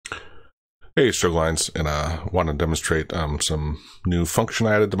Hey, Struglines, and want to demonstrate some new function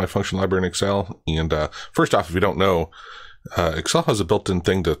I added to my function library in Excel. And first off, if you don't know, Excel has a built-in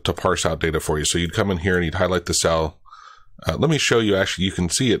thing to parse out data for you. So you'd come in here and you'd highlight the cell. Let me show you. Actually, you can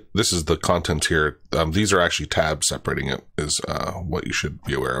see it. This is the contents here. These are actually tabs separating it, is what you should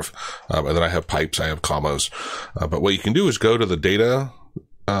be aware of. And then I have pipes, I have commas. But what you can do is go to the data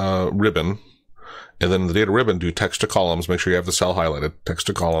ribbon. And then in the data ribbon, do text to columns. Make sure you have the cell highlighted, text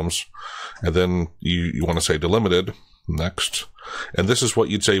to columns. And then you want to say delimited, next. And this is what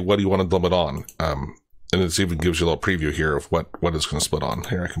you'd say, what do you want to delimit on? And it even gives you a little preview here of what it's going to split on.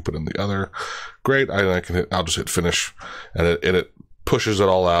 Here, I can put in the other. Great, I'll just hit finish. And it pushes it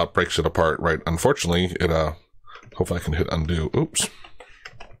all out, breaks it apart, right? Unfortunately, hopefully I can hit undo. Oops.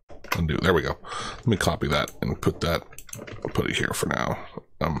 Undo, there we go. Let me copy that and put it here for now.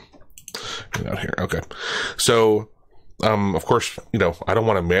 Get out here. Okay. So, of course, I don't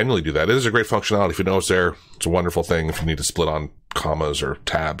want to manually do that. It is a great functionality. If you know it's there, it's a wonderful thing. If you need to split on commas or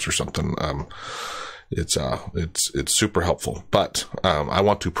tabs or something, it's super helpful. But, I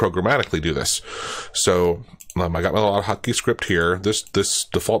want to programmatically do this. So, I got my AutoHotkey script here. This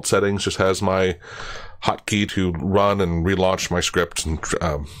default settings just has my hotkey to run and relaunch my script and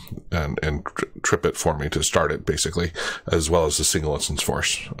trip it for me to start it, basically, as well as the single instance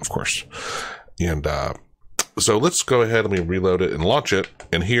force, of course. And so let's go ahead and we reload it and launch it.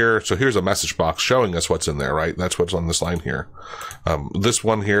 And here's a message box showing us what's in there, right? That's what's on this line here. This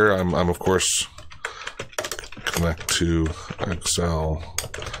one here, I'm of course connect to Excel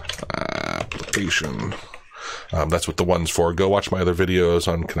application. That's what the one's for. Go watch my other videos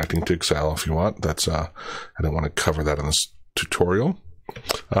on connecting to Excel if you want. That's I don't want to cover that in this tutorial.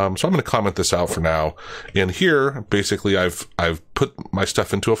 So I'm going to comment this out for now. And here, basically, I've put my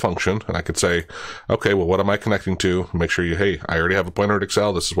stuff into a function, and I could say, okay, well, what am I connecting to? Make sure I already have a pointer at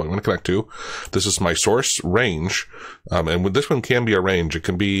Excel. This is what I'm going to connect to. This is my source range, and this one can be a range. It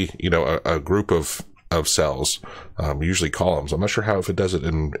can be, a group of cells, usually columns. I'm not sure if it does it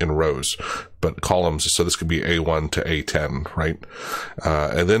in rows, but columns. So this could be A1 to A10, right?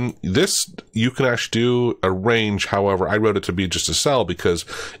 And then this, you can actually do a range. However, I wrote it to be just a cell because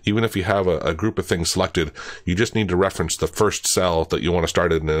even if you have a group of things selected, you just need to reference the first cell that you want to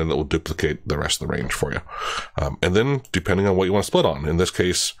start in, and then it will duplicate the rest of the range for you. And then depending on what you want to split on, in this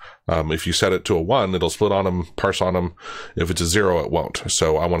case, if you set it to a 1, it'll split on them, parse on them. If it's a 0, it won't.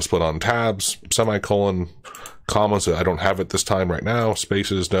 So I want to split on tabs, semicolon, commas. I don't have it this time right now.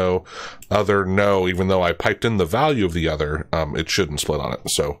 Spaces, no. Other, no. Even though I piped in the value of the other, it shouldn't split on it.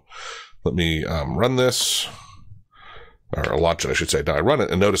 So let me run this, or launch it, I should say. Now I run it,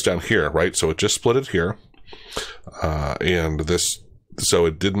 and notice down here, right? So it just split it here, and this. So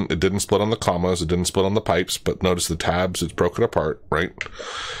it didn't split on the commas, it didn't split on the pipes, but notice the tabs, it's broken apart, right?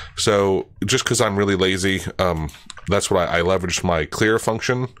 So just because I'm really lazy, that's what I leveraged my clear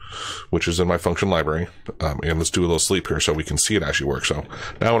function, which is in my function library. And let's do a little sleep here so we can see it actually work. So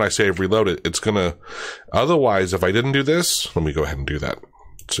now when I say reload it, it's gonna, otherwise, if I didn't do this, let me go ahead and do that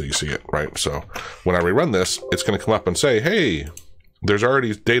so you see it, right? So when I rerun this, it's gonna come up and say, hey, there's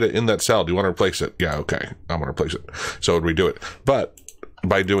already data in that cell. Do you want to replace it? Yeah, okay, I'm going to replace it. So it would redo it. But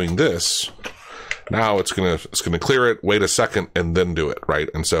by doing this, now it's gonna clear it, wait a second, and then do it, right?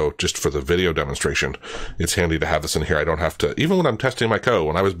 And so just for the video demonstration, it's handy to have this in here. I don't have to, even when I'm testing my code,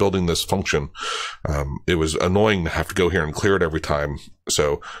 when I was building this function, it was annoying to have to go here and clear it every time.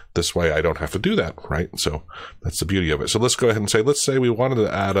 So this way I don't have to do that, right? So that's the beauty of it. So let's go ahead and say, let's say we wanted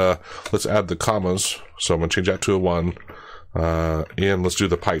to add let's add the commas. So I'm going to change that to a 1. And let's do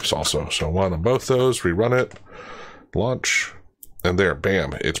the pipes also. So 1 on both those, rerun it, launch, and there,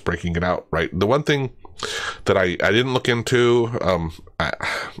 bam, it's breaking it out, right? The one thing that I didn't look into,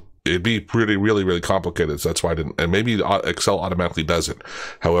 it'd be really, really, really complicated. So that's why I didn't, and maybe Excel automatically does it.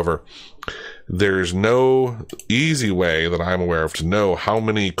 However, there's no easy way that I'm aware of to know how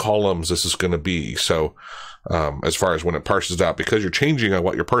many columns this is going to be. So, as far as when it parses out, because you're changing on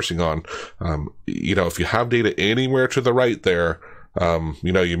what you're parsing on, if you have data anywhere to the right there,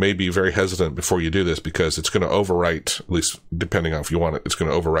 you may be very hesitant before you do this because it's going to overwrite, at least depending on if you want it, it's going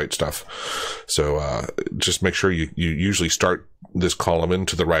to overwrite stuff. So, just make sure you usually start this column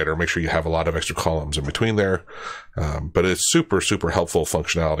into the right, or make sure you have a lot of extra columns in between there. But it's super, super helpful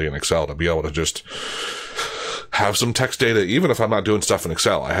functionality in Excel to be able to just have some text data. Even if I'm not doing stuff in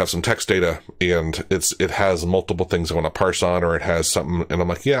Excel, I have some text data and it has multiple things I want to parse on, or it has something and I'm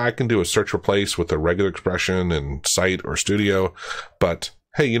like, yeah, I can do a search replace with a regular expression in Cite or Studio, but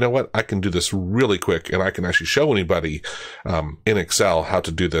hey, you know what? I can do this really quick and I can actually show anybody in Excel how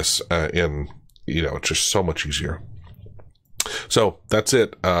to do this it's just so much easier. So that's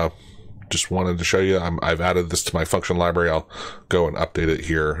it. just wanted to show you. I've added this to my function library. I'll go and update it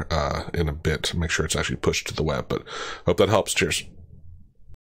here in a bit to make sure it's actually pushed to the web. But hope that helps. Cheers.